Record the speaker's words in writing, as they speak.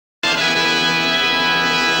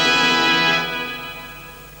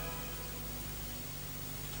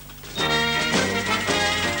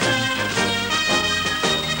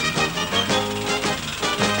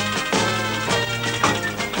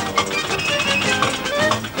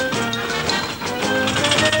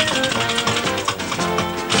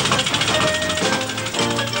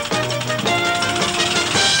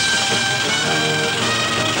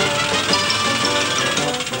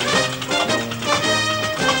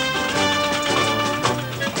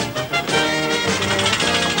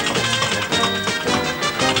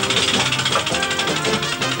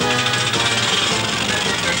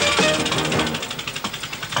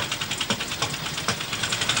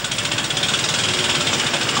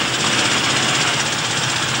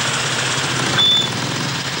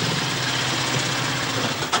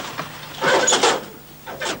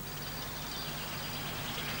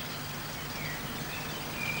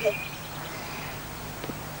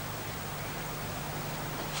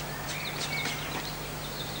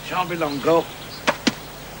Shan't be long, girl.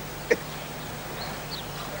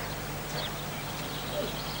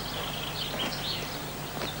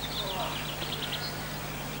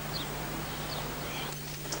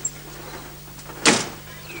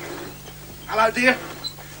 Hello, dear.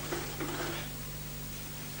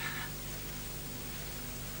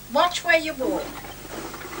 Watch where you walk.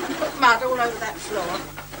 And put mud all over that floor.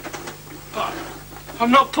 But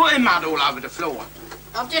I'm not putting mud all over the floor.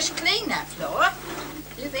 I've just cleaned that floor.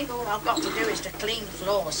 You think all I've got to do is to clean the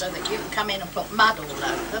floor so that you can come in and put mud all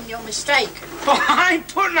over them? You're mistaken. But I ain't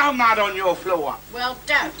putting no mud on your floor. Well,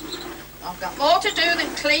 don't. I've got more to do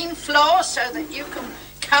than clean floors so that you can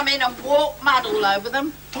come in and walk mud all over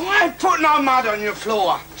them. But I ain't putting no mud on your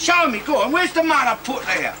floor. Show me, go on. Where's the mud I put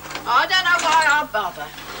there? I don't know why I bother.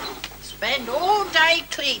 Spend all day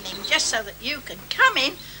cleaning just so that you can come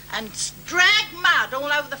in and drag mud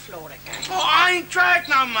all over the floor again. But I ain't dragged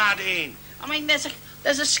no mud in. I mean, there's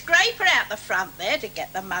a scraper out the front there to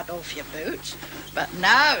get the mud off your boots. But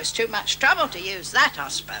no, it's too much trouble to use that, I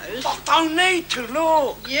suppose. I don't need to,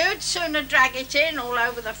 look. You'd sooner drag it in all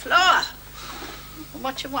over the floor.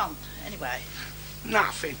 What you want, anyway?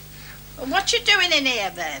 Nothing. Well, what you doing in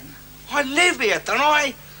here, then? I live here, don't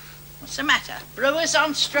I? What's the matter? Brewers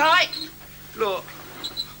on strike? Look,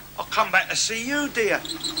 I'll come back to see you, dear.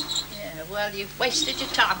 Yeah, well, you've wasted your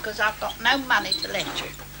time because I've got no money to lend you.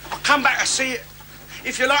 I'll come back to see you.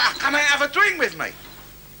 If you like, I'll come out and have a drink with me.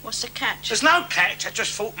 What's the catch? There's no catch. I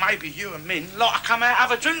just thought maybe you and Min like to come out and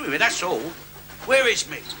have a drink with me, that's all. Where is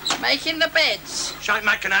me? Making the beds. She ain't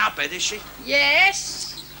making our bed, is she?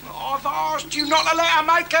 Yes. I've asked you not to let her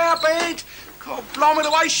make our bed. God, blimey,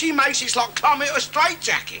 the way she makes it's like climbing a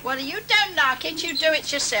straitjacket. Well, you don't like it, you do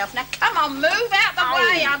it yourself. Now, come on, move out the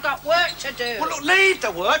way. I've got work to do. Well, look, leave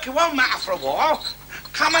the work. It won't matter for a while.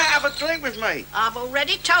 Come out and have a drink with me. I've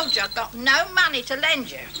already told you I've got no money to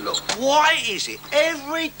lend you. Look, why is it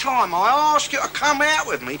every time I ask you to come out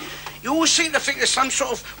with me, you always seem to think there's some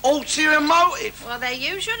sort of ulterior motive? Well, there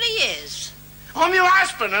usually is. I'm your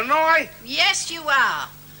husband, and I... Yes, you are.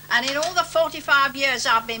 And in all the 45 years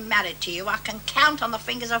I've been married to you, I can count on the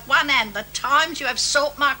fingers of one hand the times you have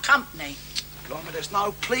sought my company. Blimey, there's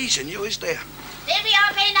no pleasing you, is there? There we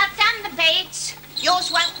are then, I've done the beds.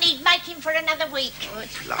 Yours won't need making for another week. Oh,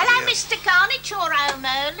 hello, Mr. Garnett, you're home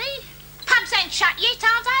early. Pubs ain't shut yet,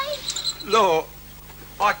 are they? Look,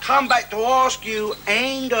 I come back to ask you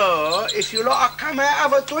and her if you like to come out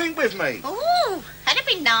and have a drink with me. Ooh, that'd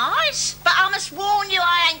be nice. But I must warn you,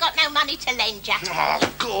 I ain't got no money to lend you.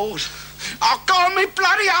 Oh, God. I'll go on me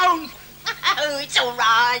bloody own. Oh, it's all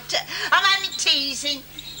right. I'm only teasing.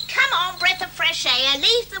 Come on, breath of fresh air.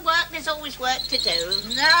 Leave the work, there's always work to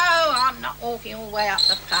do. No, I'm not walking all the way up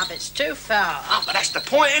the pub. It's too far. Oh, but that's the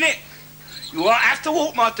point, innit? You won't have to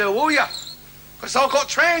walk, my dear, will you? Because I've got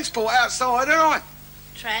transport outside, haven't I?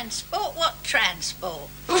 Transport? What transport?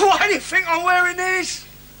 Why do you think I'm wearing this?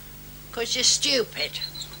 'Cause you're stupid.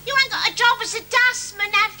 You ain't got a job as a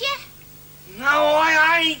dustman, have you? No,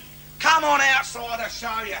 I ain't. Come on outside, I'll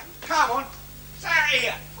show you. Come on. It's out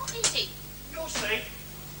here. What is it? You'll see.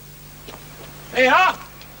 Here.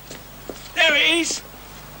 There it is.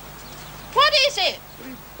 What is it?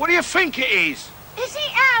 What do you think it is? Is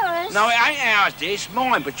it ours? No, it ain't ours, dear. It's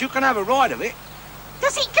mine, but you can have a ride of it.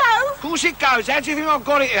 Does it go? Of course it goes. How do you think I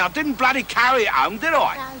got it here? I didn't bloody carry it home, did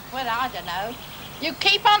I? No. Well, I don't know. You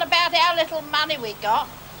keep on about how little money we got.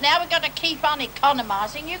 Now we've got to keep on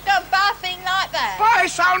economising. You go buy a thing like that. But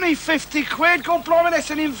it's only 50 quid. God blimey,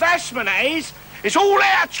 that's an investment, it is. It's all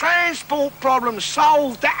our transport problems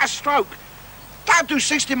solved at a stroke. Don't do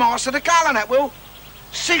 60 miles to the gallon, that will.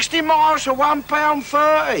 60 miles for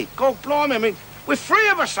 £1.30. God blimey, I mean, we're three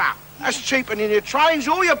of us up. That's cheaper than your trains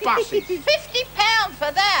or your buses. £50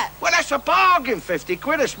 for that? Well, that's a bargain, 50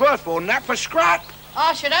 quid. It's worth more than that for scrap.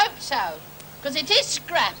 I should hope so. Because it is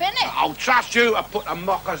scrap, isn't it? I'll trust you to put the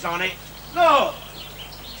mockers on it. Look.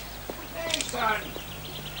 Listen.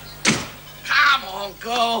 Come on,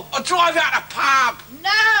 girl. I'll drive you out the pub. No,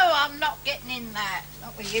 I'm not getting in that.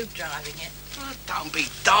 Not with you driving it. Oh, don't be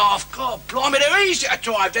daft. God blimey, they're easy to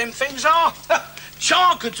drive, them things are.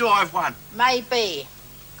 Sean could drive one. Maybe.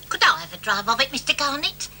 Could I have a drive of it, Mr.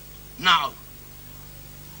 Garnett? No.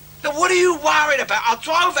 Now, what are you worried about? I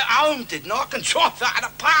drove it home, didn't I? I can drive that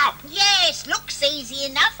at the pub. Yes, looks easy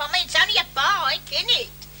enough. I mean, it's only a bike, isn't it?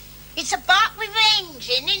 It's a bike with an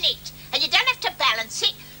engine, isn't it? And you don't have to balance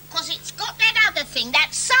it, because it's got that other thing,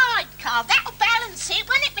 that sidecar. That'll balance it,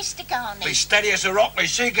 won't it, Mr. Garnett? Be steady as a rock when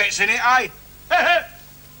she gets in it, eh?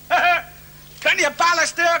 Plenty of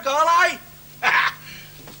ballast there, girl, eh?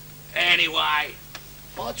 Anyway,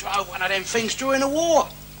 I drove one of them things during the war.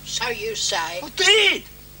 So you say. I did.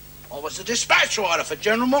 I was the dispatch rider for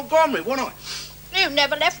General Montgomery, wasn't I? You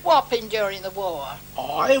never left Wapping during the war.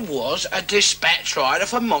 I was a dispatch rider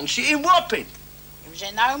for Monty in Wapping. You was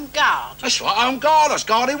in Home Guard. That's right, Home Guard. I was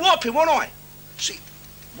guarding Wapping, wasn't I? See,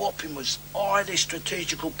 Wapping was a highly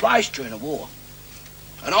strategical place during the war.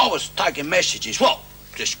 And I was taking messages, well,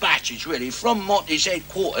 dispatches really, from Monty's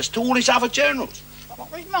headquarters to all his other generals.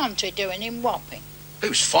 What was Monty doing in Wapping? He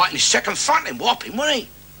was fighting his second front in Wapping, wasn't he?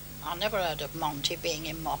 I never heard of Monty being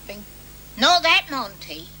in Wapping. Not that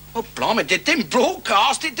Monty. Well, blimey, they didn't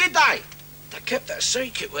broadcast it, did they? They kept that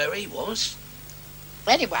secret where he was.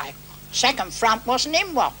 Anyway, second front wasn't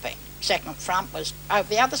in Wapping. Second front was over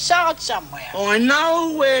the other side somewhere. I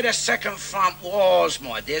know where the second front was,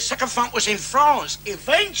 my dear. Second front was in France,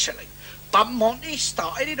 eventually. But Monty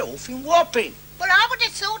started it off in Wapping. Well, I would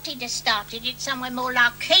have thought he'd have started it somewhere more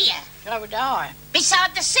like here. So would I.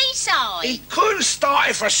 Beside the seaside. He couldn't start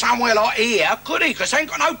it for somewhere like here, could he? Because they ain't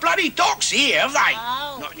got no bloody docks here, have they?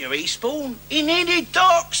 Oh. Not near Eastbourne. He needed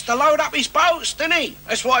docks to load up his boats, didn't he?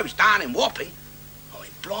 That's why he was down in Wapping. I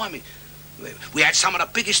mean, blimey. We had some of the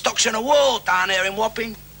biggest docks in the world down there in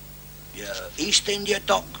Wapping. Your East India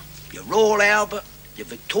Dock, your Royal Albert, your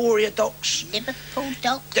Victoria Docks. Liverpool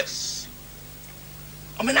docks.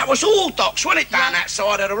 I mean, that was all docks, wasn't it, down that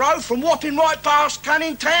side of the road, from Wapping right past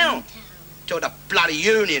Canning Town. Till the bloody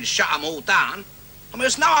Union shut them all down. I mean,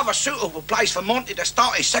 there's no other suitable place for Monty to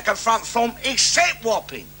start his second front from except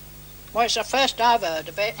Wapping. Well, it's the first I've heard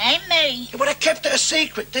of it. Ain't me. Yeah, well, they kept it a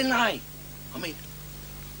secret, didn't they? I mean,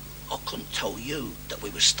 I couldn't tell you that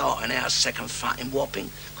we were starting our second front in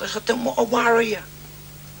Wapping because I didn't want to worry you.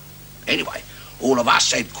 Anyway, all of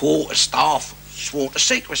us headquarters staff swore to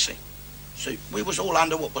secrecy. See, we was all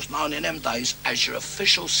under what was known in them days as your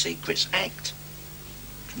Official Secrets Act.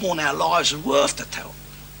 It's more than our lives are worth to tell.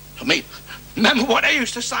 I mean, remember what they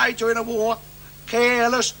used to say during the war?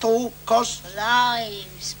 Careless talk, cause...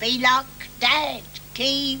 Lives be like Dad.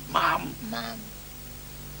 Keep... Mum. Mum.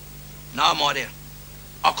 No, my dear.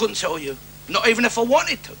 I couldn't tell you. Not even if I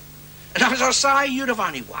wanted to. And as I say, you'd have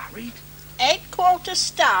only worried. Headquarters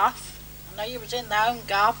staff? I know you was in the Home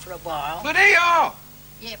Guard for a while. But here you are.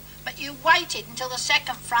 Yeah, but you waited until the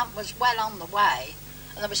second front was well on the way,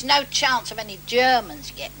 and there was no chance of any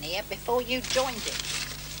Germans getting here before you joined it.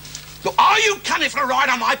 Look, are you coming for a ride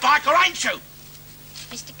on my bike or ain't you?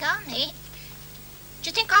 Mr. Garnett, do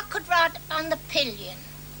you think I could ride on the pillion?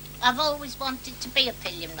 I've always wanted to be a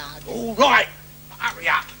pillion rider. All right. Hurry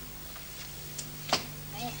up.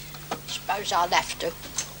 Yeah, suppose I'll have to.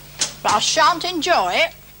 But I shan't enjoy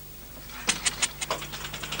it.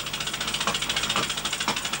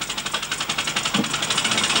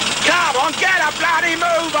 Come on, get a bloody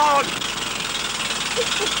move on!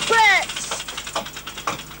 Brits!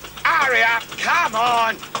 Hurry up, come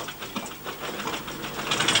on!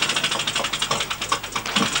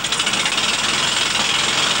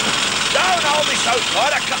 Don't hold me so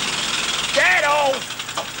tight, I can't... Get off!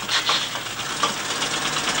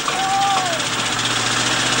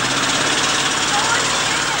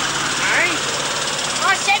 Hey?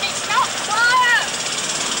 I said it's not quiet.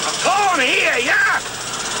 I can't hear ya!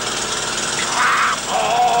 Come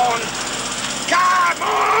on! Come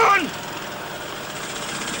on!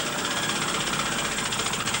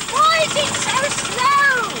 Why is it so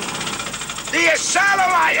slow? The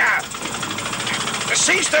accelerator! The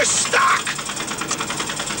seats are stuck!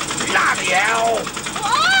 Bloody hell!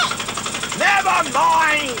 What? Never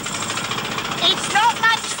mind! It's not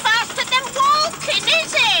much faster than walking,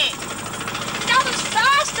 is it? Not as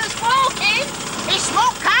fast as walking. It's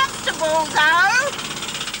more comfortable, though.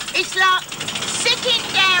 It's like sitting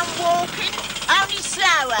down walking, only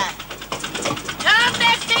slower. Turn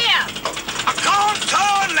left here. I can't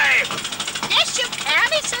turn left! Yes, you can.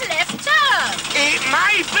 It's a left turn. It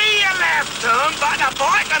may be a left turn, but the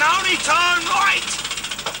bike can only turn right!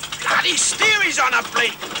 Bloody steering's on a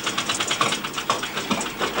blink!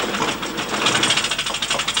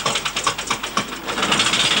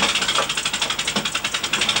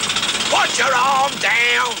 Put your arm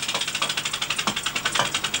down!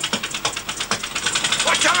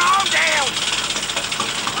 Put your arm down!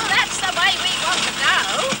 Well, that's the way we want to go.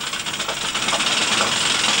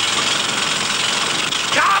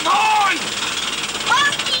 Come on!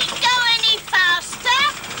 Won't you go any faster?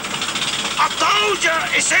 I told you,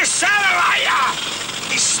 it's the accelerator!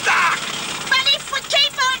 It's stuck! But if we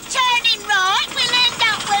keep on turning right, we'll end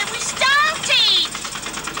up where we started.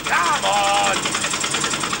 Come on!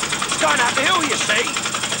 It's going up the hill, you see.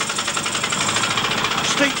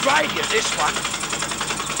 Steep gradient, this one.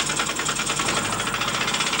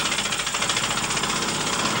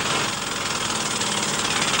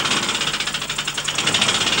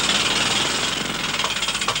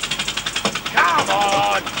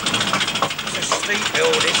 seat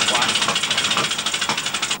bill, this one.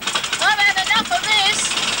 I've had enough of this.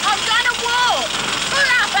 I'm going to walk. Pull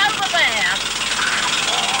up over there.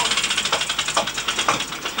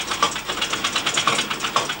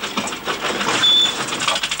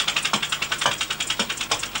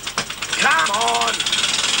 Come on.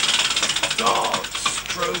 God's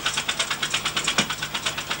truth.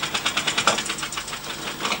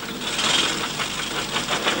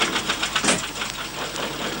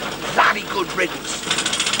 Bloody good riddance.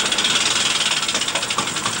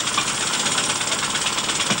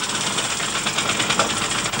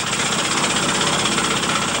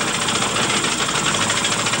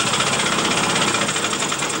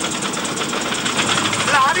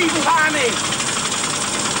 Bloody funny.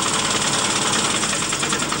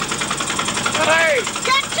 Hey,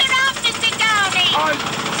 Get her up, Mr. Downey! I'm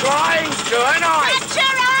trying to, ain't I?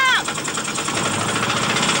 Get her up!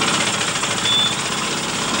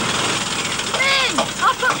 Lynn,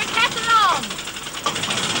 I'll put the kettle on.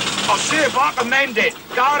 I'll see if I can mend it.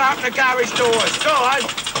 Go and open the garage doors. Go on.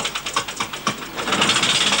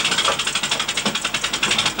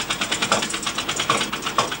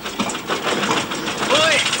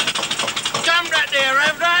 Oi! Dumped that there,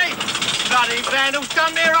 have they? Bloody vandals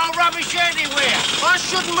dumped their old rubbish everywhere. I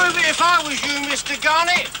shouldn't move it if I was you, Mr.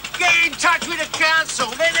 Garnett. Get in touch with the council,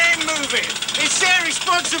 let them move it. It's their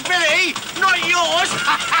responsibility, not yours.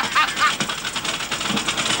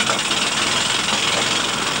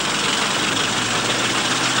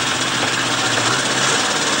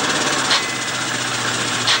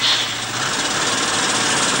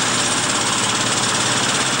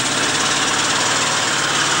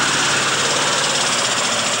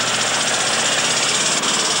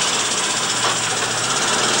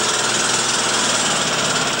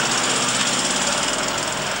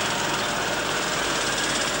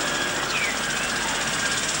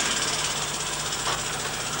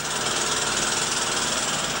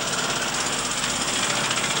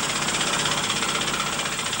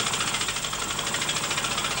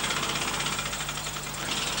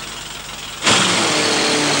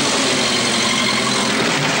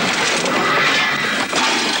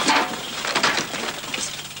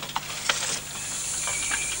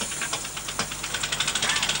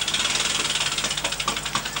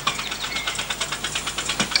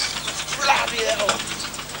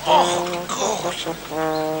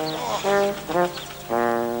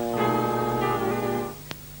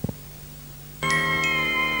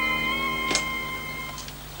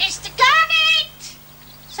 Mr. Garnett!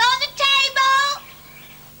 It's on the table!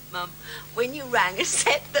 Mum, when you rang and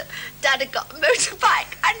said that Dad had got a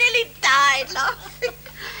motorbike, I nearly died laughing.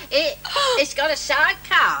 It's got a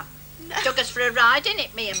sidecar. Took us for a ride in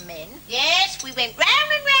it, me and Min. Yes, we went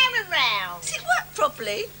round and round and round. Does it work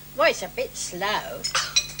properly? Well, it's a bit slow.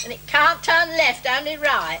 And it can't turn left, only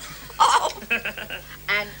right. Oh!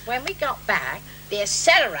 And when we got back, the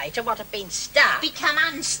accelerator, what had been stuck, Become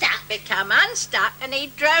unstuck. become unstuck, and he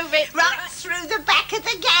drove it Right through the back of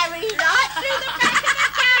the garage. right through the back of the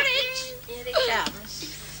carriage. Here it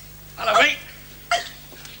comes. Hello, mate.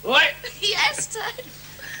 What? Yes, Dad.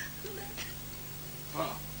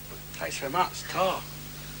 Oh, thanks very much, tar.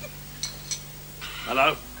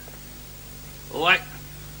 Hello. All right.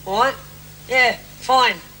 All right? Yeah,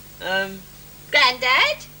 fine.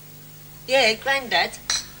 Grandad? Yeah, Grandad.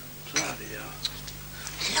 Bloody hell.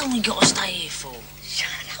 How long we got to stay here for?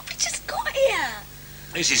 Shut up, we just got here.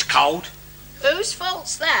 This is cold. Whose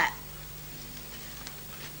fault's that?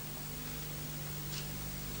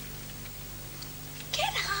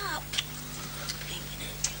 Get up.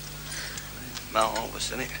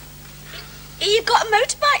 Marvellous, isn't it? You've got a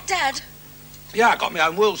motorbike, Dad. Yeah, I got my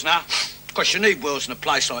own wheels now. Of course, you need wheels in a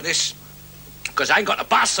place like this. Because I ain't got a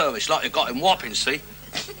bus service like you've got in Wapping, see?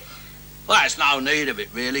 Well, there's no need of it,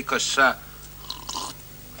 really, because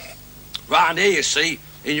round here, you see,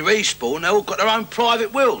 in your Eastbourne, they all got their own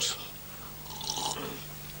private wheels.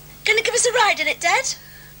 Gonna give us a ride in it, Dad?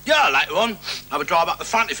 Yeah, later on, have a drive up the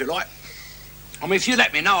front if you like. I mean, if you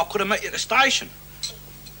let me know, I could have met you at the station.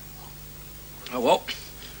 Oh, well,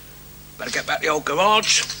 better get back to the old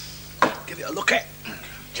garage, give it a look at,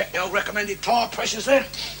 check the old recommended tyre pressures there,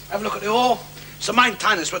 have a look at the oil. It's the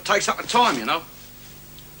maintenance what takes up the time, you know.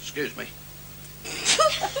 Excuse me.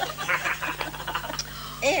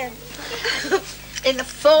 In the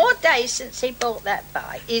 4 days since he bought that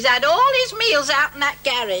bike, he's had all his meals out in that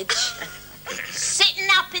garage. Sitting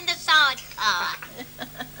up in the sidecar.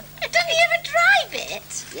 Doesn't he ever drive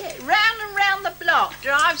it? Yeah, round and round the block,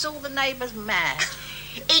 drives all the neighbours mad.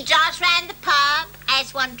 He drives round the pub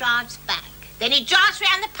as one drives back. Then he drives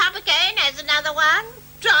round the pub again as another one.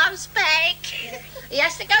 drives back. He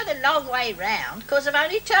has to go the long way round because of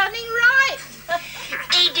only turning right.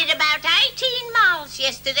 He did about 18 miles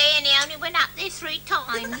yesterday and he only went up there 3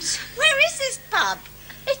 times. Where is this pub?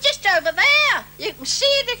 It's just over there. You can see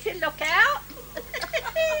it if you look out.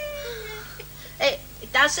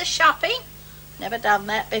 It does the shopping. Never done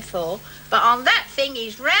that before. But on that thing,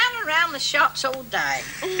 he's round and round the shops all day.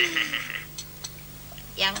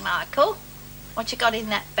 Young Michael, what you got in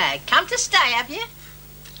that bag? Come to stay, have you?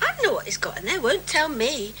 I don't know what he's got in there, won't tell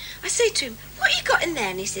me. I say to him, what you got in there?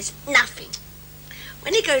 And he says, nothing.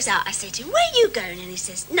 When he goes out, I say to him, where are you going? And he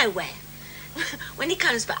says, nowhere. When he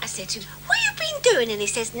comes back, I say to him, what have you been doing? And he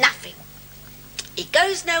says, nothing. He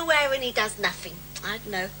goes nowhere and he does nothing. I don't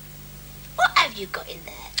know. What have you got in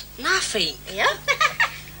there? Nothing. Yeah?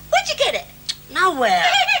 Where'd you get it? Nowhere.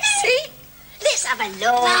 See? Let's have a look.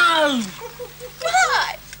 No!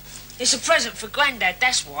 What? It's a present for Grandad,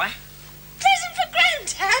 that's why. Present for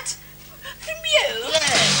Grandad? From you? Yeah.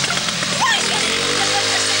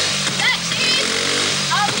 That's it.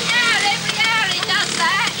 Oh, yeah, every hour he does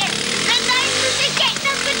that. And those who get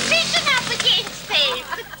the petition up against him.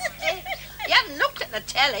 He hasn't looked at the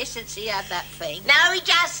telly since he had that thing. No, he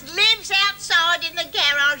just lives outside in the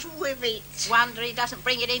garage with it. Wonder he doesn't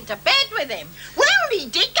bring it into bed with him. Well, he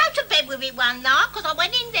did go to bed with it one night, because I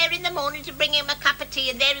went in there in the morning to bring him a cup of tea,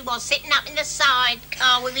 and there he was, sitting up in the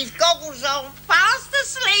sidecar with his goggles on, fast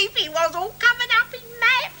asleep. He was all covered up in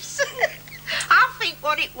maps. I think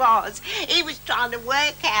what it was, he was trying to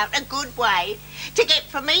work out a good way to get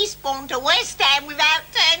from Eastbourne to West Ham without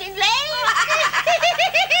turning left.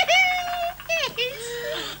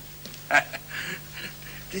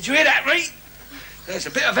 Did you hear that, Reet? There's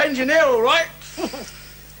a bit of engineer, all right.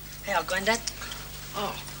 How, Grandad?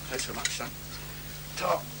 Oh, thanks so much, son.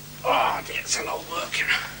 Top. Oh, dear, it's a lot of work, you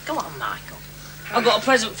know. Go on, Michael. I've got a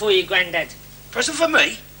present for you, Grandad. Present for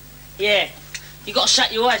me? Yeah. You got to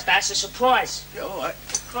shut your eyes, that's a surprise. Yeah, all right.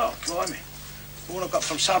 Oh, blimey. All I've got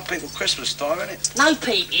from some people Christmas time, isn't it? No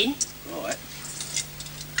peeping. All right.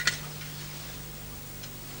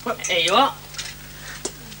 Here you are.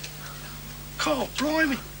 God,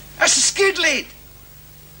 blimey. That's a skid lid.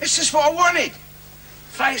 It's just what I wanted.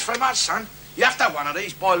 Thanks very much, son. You have to have one of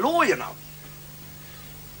these by law, you know.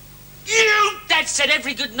 You! Dad said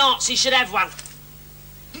every good Nazi should have one.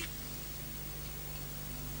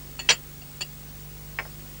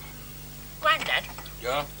 Grandad?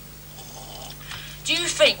 Yeah? Do you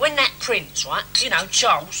think when that prince, right, you know,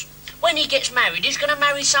 Charles, when he gets married, he's going to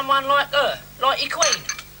marry someone like her, like your queen?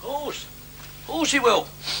 Of course. Of course he will.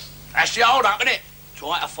 That's the hold up, isn't it?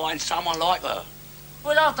 Try to find someone like her.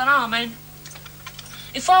 Well, I don't know, I mean,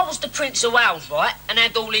 if I was the Prince of Wales, right, and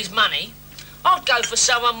had all his money, I'd go for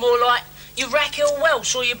someone more like your Raquel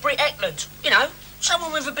Welch or your Britt Eklund. You know,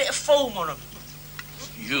 someone with a bit of form on them.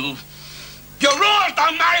 You... Your rules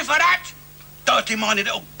don't marry for that! Dirty-minded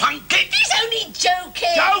little punk kid. He's only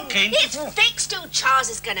joking. Joking? It's fixed who Charles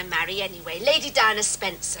is going to marry anyway. Lady Diana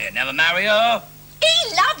Spencer. You never marry her.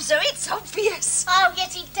 He loves her, it's obvious. Oh,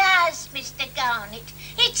 yes, he does, Mr. Garnett.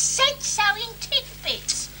 It said so in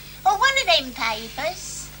Tidbits. Or one of them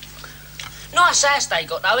papers. Nice house they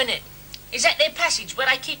got, though, innit? Is that their passage where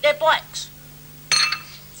they keep their bikes?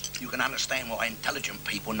 You can understand why intelligent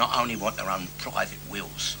people not only want their own private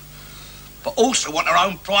wills, but also want their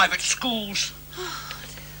own private schools,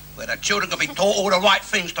 where their children can be taught all the right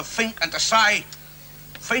things to think and to say,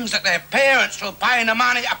 things that their parents who are paying the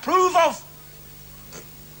money approve of.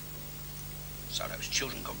 So those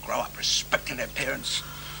children can grow up respecting their parents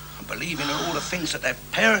and believing in all the things that their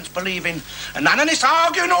parents believe in, and none of this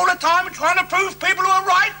arguing all the time and trying to prove people who are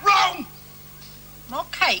right wrong. More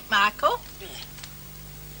cake, Michael.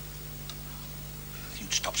 If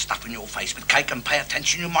you'd stop stuffing your face with cake and pay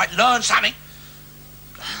attention, you might learn something.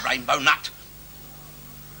 Bloody rainbow nut.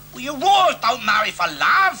 Well, your wars don't marry for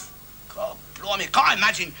love. God, blimey, can't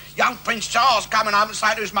imagine young Prince Charles coming home and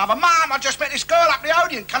saying to his mother, Mum, I just met this girl up the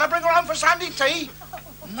Odeon. Can I bring her home for Sunday tea?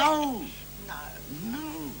 No.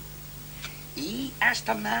 No. He has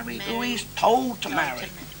to marry who he's told to marry.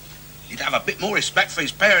 He'd have a bit more respect for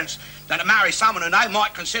his parents than to marry someone who they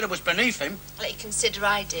might consider was beneath him. Well, you consider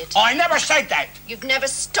I did. I never said that. You've never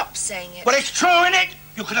stopped saying it. But it's true, innit?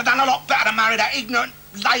 You could have done a lot better to marry that ignorant,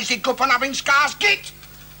 lazy, good-for-nothing scars git.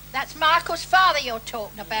 That's Michael's father you're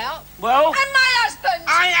talking about. Well, And my husband!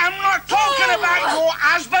 I am not talking about your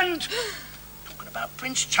husband. I'm talking about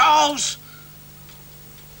Prince Charles.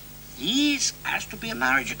 His has to be a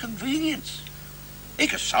marriage of convenience. He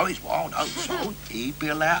could sow his wild oats, so he'd be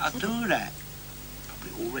allowed to do that.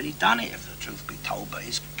 Probably already done it, if the truth be told, but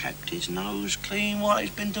he's kept his nose clean while he's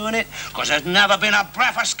been doing it, because there's never been a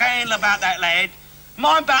breath of scandal about that lad.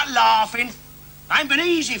 Mind about laughing. Ain't been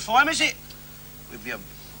easy for him, is it? With your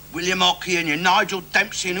William Hockey and your Nigel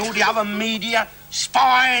Dempsey and all the other media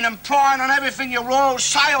spying and prying on everything your royals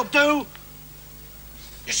say or do.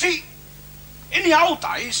 You see, in the old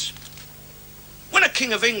days, when a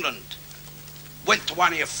King of England went to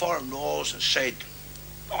one of your foreign lords and said,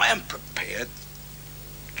 I am prepared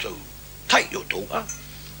to take your daughter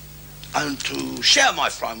and to share my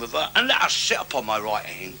throne with her and let her sit upon my right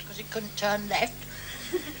hand. Because he couldn't turn left.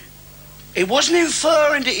 He wasn't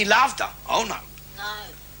inferring that he loved her. Oh, no. No.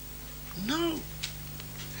 No.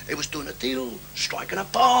 He was doing a deal, striking a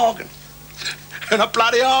bargain. And a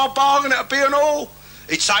bloody hard bargain it'd be and all.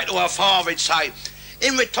 He'd say to her father, he'd say,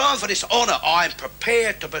 in return for this honour I am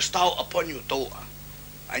prepared to bestow upon your daughter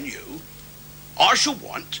and you, I shall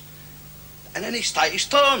want, and then he'd state his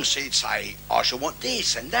terms. He'd say, I shall want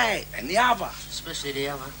this and that and the other. Especially the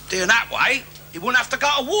other. Doing that way, he wouldn't have to go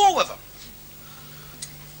to war with them.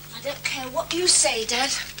 I don't care what you say,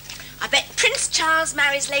 Dad. I bet Prince Charles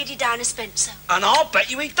marries Lady Diana Spencer. And I'll bet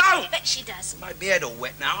you he don't. I bet she does. Made me head all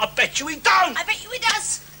wet now. I bet you he don't. I bet you he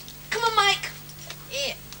does. Come on, Mike.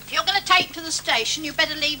 Here, if you're going to take him to the station, you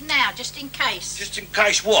better leave now, just in case. Just in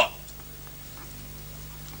case what?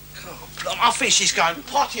 Oh, plum, I think she's going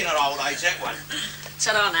potty in her old age, that one.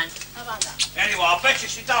 So on, Nan. How about that? Anyway, I bet you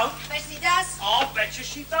she don't. I bet she does. I'll bet you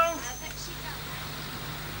she don't. I bet she does.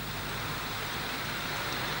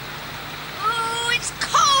 Oh, it's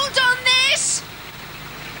cold on this.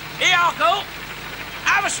 Here, Uncle.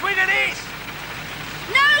 Have a swig of this.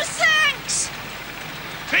 No, thanks.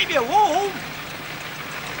 Keep you warm.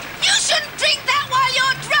 You shouldn't drink that while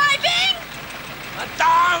you're driving.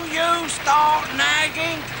 Don't you start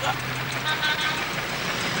nagging.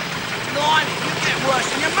 Blimey, you get worse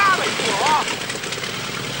than your mother, you are.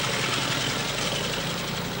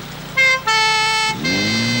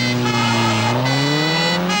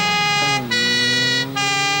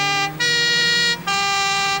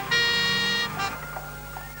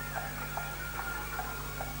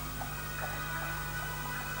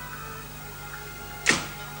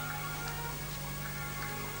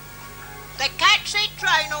 They catch that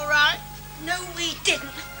train all right? No, we didn't.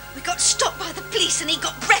 We got stopped by the police and he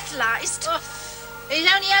got breathalyzed. Oh,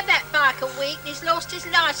 he's only had that bike a week and he's lost his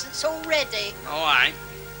licence already. Oh, I.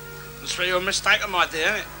 That's really your mistake, my dear,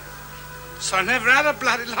 isn't it? So I never had a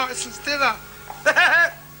bloody licence, did I?